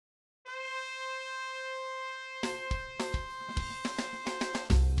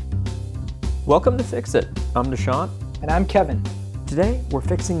Welcome to Fix It. I'm Nishant. And I'm Kevin. Today, we're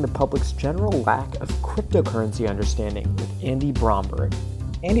fixing the public's general lack of cryptocurrency understanding with Andy Bromberg.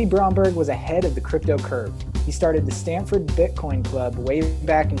 Andy Bromberg was ahead of the crypto curve. He started the Stanford Bitcoin Club way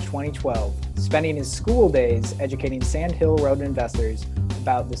back in 2012, spending his school days educating Sand Hill Road investors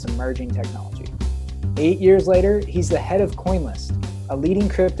about this emerging technology. 8 years later, he's the head of CoinList, a leading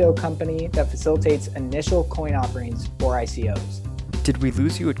crypto company that facilitates initial coin offerings for ICOs. Did we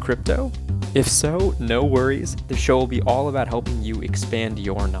lose you at crypto? If so, no worries. The show will be all about helping you expand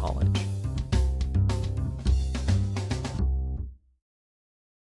your knowledge.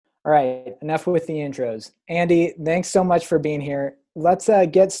 All right, enough with the intros. Andy, thanks so much for being here. Let's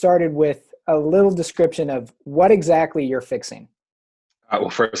get started with a little description of what exactly you're fixing. Well,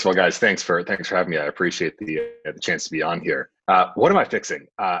 first of all, guys, thanks for having me. I appreciate the chance to be on here. What am I fixing?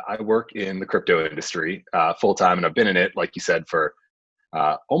 I work in the crypto industry full time, and I've been in it, like you said, for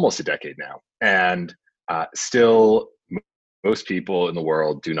almost a decade now. And still, most people in the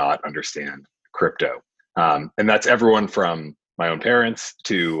world do not understand crypto, and that's everyone from my own parents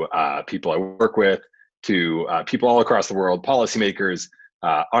to people I work with to people all across the world, policymakers,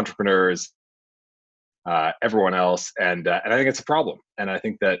 entrepreneurs. Everyone else, and I think it's a problem. And I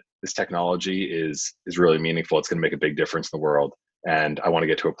think that this technology is really meaningful. It's going to make a big difference in the world, and I want to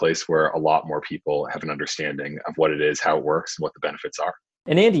get to a place where a lot more people have an understanding of what it is, how it works, and what the benefits are.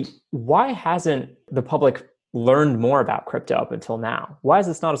 And Andy, why hasn't the public learned more about crypto up until now? Why is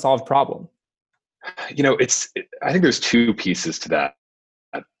this not a solved problem? I think there's two pieces to that.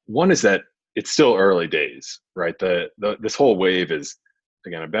 One is that it's still early days, right? This whole wave is,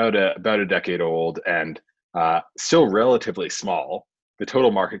 again, about a decade old and still relatively small. The total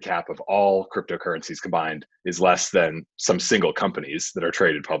market cap of all cryptocurrencies combined is less than some single companies that are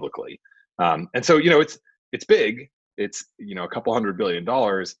traded publicly. And so, it's big. It's, a couple $100 billion,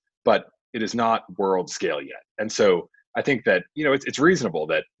 but it is not world scale yet. And so I think that, it's reasonable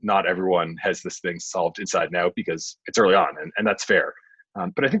that not everyone has this thing solved inside and out because it's early on, and that's fair.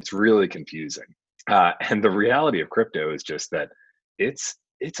 But I think it's really confusing. And the reality of crypto is just that it's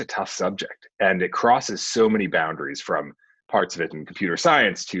a tough subject, and it crosses so many boundaries, from parts of it in computer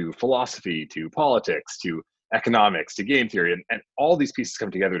science to philosophy to politics to economics to game theory, and all these pieces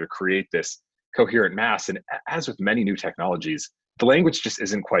come together to create this coherent mass. And as with many new technologies, the language just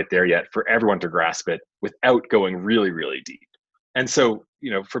isn't quite there yet for everyone to grasp it without going really, really deep. And so,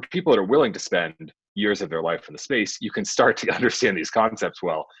 for people that are willing to spend years of their life in the space, you can start to understand these concepts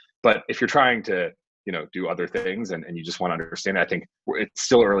well. But if you're trying to do other things and you just want to understand it, I think it's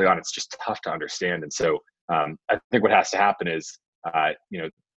still early on. It's just tough to understand. And so I think what has to happen is,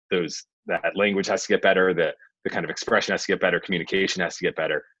 that language has to get better, the kind of expression has to get better, communication has to get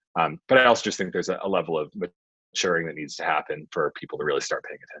better. But I also just think there's a level of maturing that needs to happen for people to really start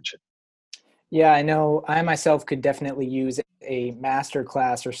paying attention. Yeah, I know I myself could definitely use a master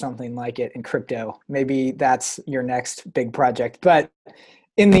class or something like it in crypto. Maybe that's your next big project. But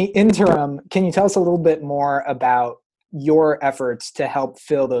in the interim, can you tell us a little bit more about your efforts to help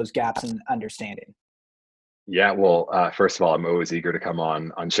fill those gaps in understanding? Yeah, well, first of all, I'm always eager to come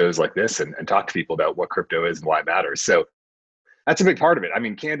on shows like this and talk to people about what crypto is and why it matters. So that's a big part of it. I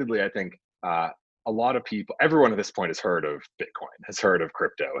mean, candidly, I think a lot of people, everyone at this point has heard of Bitcoin, has heard of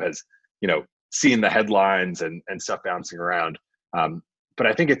crypto, has, seen the headlines and stuff bouncing around. But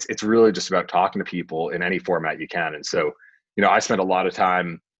I think it's really just about talking to people in any format you can. And so, I spent a lot of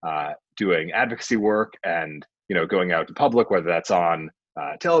time doing advocacy work and, going out in public, whether that's on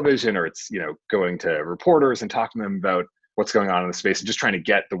television or it's, going to reporters and talking to them about what's going on in the space and just trying to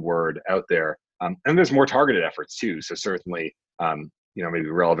get the word out there. And there's more targeted efforts too. So certainly, maybe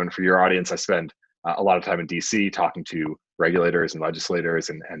relevant for your audience, I spend a lot of time in DC talking to regulators and legislators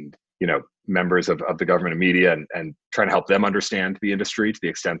and members of the government and media and trying to help them understand the industry to the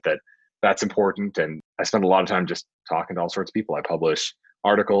extent that that's important. And I spend a lot of time just talking to all sorts of people. I publish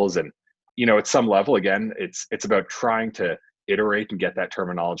articles and, at some level, again, it's about trying to iterate and get that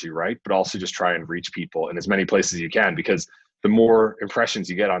terminology right, but also just try and reach people in as many places as you can, because the more impressions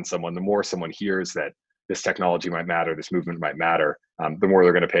you get on someone, the more someone hears that this technology might matter, this movement might matter, the more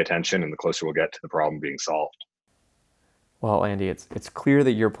they're going to pay attention and the closer we'll get to the problem being solved. Well, Andy, it's clear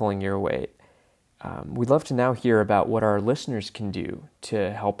that you're pulling your weight. We'd love to now hear about what our listeners can do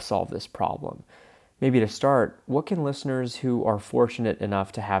to help solve this problem. Maybe to start, what can listeners who are fortunate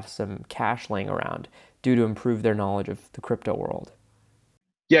enough to have some cash laying around do to improve their knowledge of the crypto world?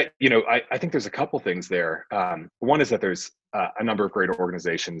 Yeah, I think there's a couple things there. One is that there's a number of great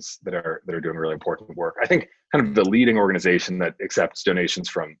organizations that are doing really important work. I think kind of the leading organization that accepts donations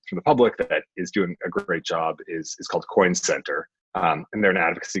from the public that is doing a great job is called Coin Center. and they're an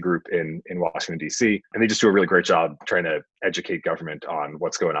advocacy group in Washington, D.C., and they just do a really great job trying to educate government on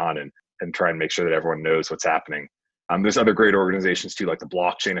what's going on and try and make sure that everyone knows what's happening. There's other great organizations too, like the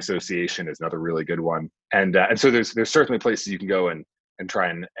Blockchain Association is another really good one, and so there's certainly places you can go and try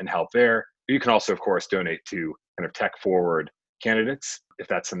and help there. But you can also, of course, donate to kind of tech forward candidates if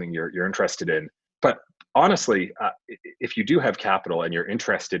that's something you're interested in. But honestly, if you do have capital and you're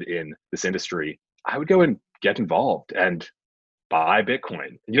interested in this industry, I would go and get involved and buy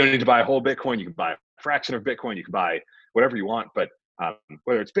Bitcoin. You don't need to buy a whole Bitcoin. You can buy a fraction of Bitcoin. You can buy whatever you want. But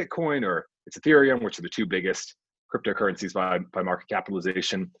whether it's Bitcoin or it's Ethereum, which are the two biggest cryptocurrencies by market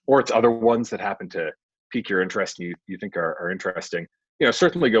capitalization, or it's other ones that happen to pique your interest and you think are interesting,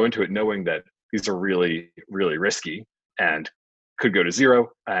 certainly go into it knowing that these are really, really risky and could go to zero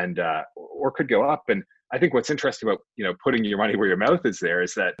and or could go up. And I think what's interesting about putting your money where your mouth is there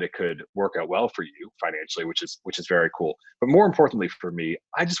is that it could work out well for you financially, which is very cool. But more importantly for me,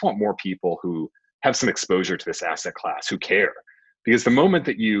 I just want more people who have some exposure to this asset class, who care. Because the moment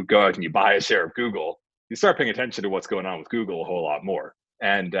that you go out and you buy a share of Google, you start paying attention to what's going on with Google a whole lot more.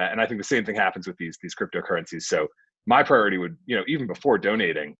 And I think the same thing happens with these cryptocurrencies. So my priority would, even before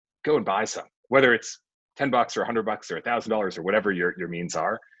donating, go and buy some, whether it's $10 or $100 or $1,000 or whatever your means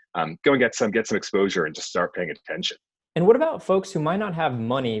are. Go and get some exposure and just start paying attention. And what about folks who might not have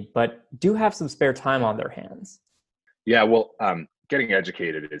money but do have some spare time on their hands? Yeah, well, getting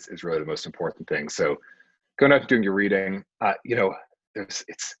educated is really the most important thing. So going out and doing your reading,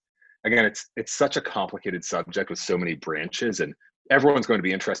 it's such a complicated subject with so many branches, and everyone's going to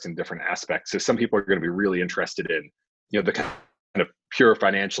be interested in different aspects. So some people are going to be really interested in, the kind of pure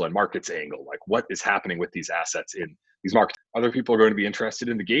financial and markets angle, like what is happening with these assets in these markets. Other people are going to be interested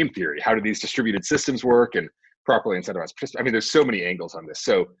in the game theory. How do these distributed systems work and properly incentivize? I mean, there's so many angles on this.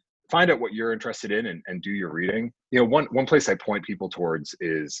 So find out what you're interested in and do your reading. One place I point people towards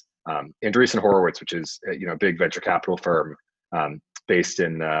is Andreessen Horowitz, which is a big venture capital firm based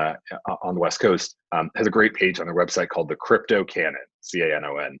in on the West Coast, has a great page on their website called the Crypto Canon,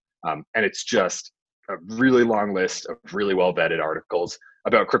 CANON, and it's just a really long list of really well vetted articles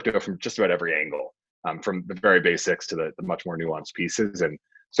about crypto from just about every angle, from the very basics to the much more nuanced pieces. And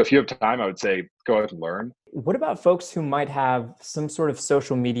so if you have time, I would say go out and learn. What about folks who might have some sort of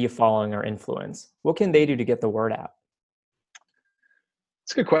social media following or influence? What can they do to get the word out?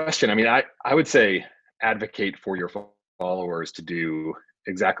 It's a good question. I mean, I would say advocate for your followers to do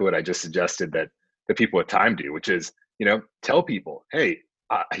exactly what I just suggested that the people with time do, which is, tell people, hey,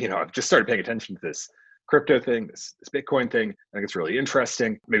 I've just started paying attention to this crypto thing, this Bitcoin thing. I think it's really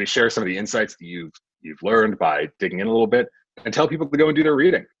interesting. Maybe share some of the insights that you've learned by digging in a little bit, and tell people to go and do their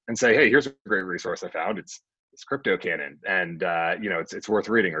reading and say, hey, here's a great resource I found. It's Crypto Canon, and it's worth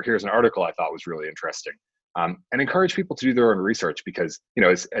reading. Or here's an article I thought was really interesting. And encourage people to do their own research because,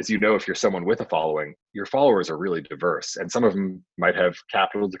 as you know, if you're someone with a following, your followers are really diverse, and some of them might have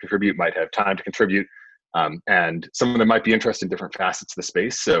capital to contribute, might have time to contribute, and some of them might be interested in different facets of the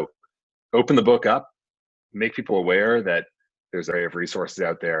space. So open the book up, make people aware that there's an array of resources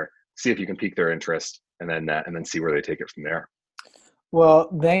out there, see if you can pique their interest, and then see where they take it from there. Well,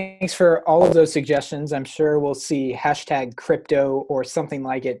 thanks for all of those suggestions. I'm sure we'll see #crypto or something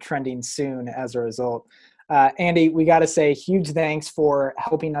like it trending soon as a result. Andy, we got to say huge thanks for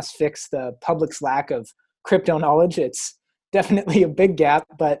helping us fix the public's lack of crypto knowledge. It's definitely a big gap,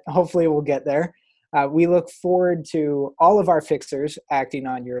 but hopefully we'll get there. We look forward to all of our fixers acting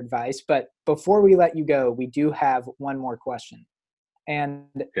on your advice. But before we let you go, we do have one more question. And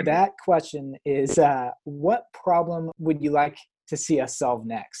that question is, what problem would you like to see us solve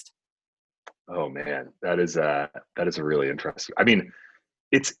next? Oh man, that is a really interesting. I mean,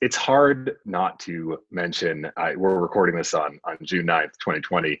 it's hard not to mention. We're recording this on June 9th,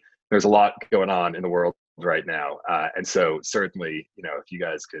 2020. There's a lot going on in the world right now, and so certainly, if you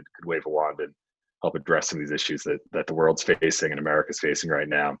guys could wave a wand and help address some of these issues that the world's facing and America's facing right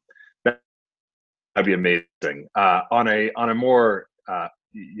now, that'd be amazing. On a more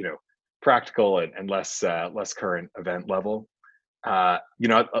practical and less current event level. I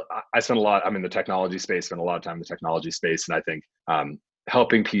spend a lot. I'm in the technology space. Spend a lot of time in the technology space, and I think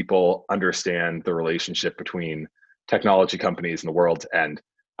helping people understand the relationship between technology companies in the world and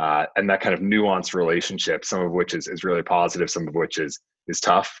that kind of nuanced relationship, some of which is really positive, some of which is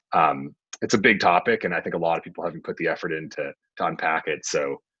tough. It's a big topic, and I think a lot of people haven't put the effort in to unpack it.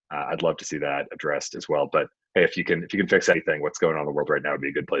 So I'd love to see that addressed as well. But hey, if you can fix anything, what's going on in the world right now would be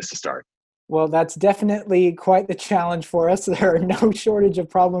a good place to start. Well, that's definitely quite the challenge for us. There are no shortage of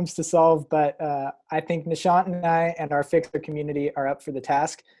problems to solve, but I think Nishant and I and our Fixer community are up for the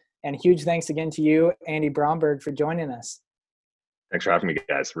task. And huge thanks again to you, Andy Bromberg, for joining us. Thanks for having me,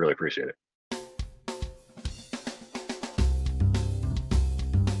 guys. Really appreciate it.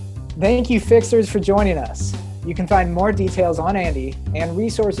 Thank you, Fixers, for joining us. You can find more details on Andy and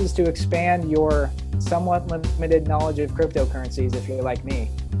resources to expand your somewhat limited knowledge of cryptocurrencies, if you're like me,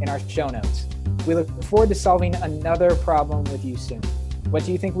 in our show notes. We look forward to solving another problem with you soon. What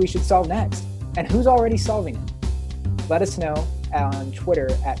do you think we should solve next? And who's already solving it? Let us know on Twitter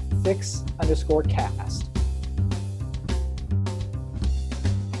at fix_cast.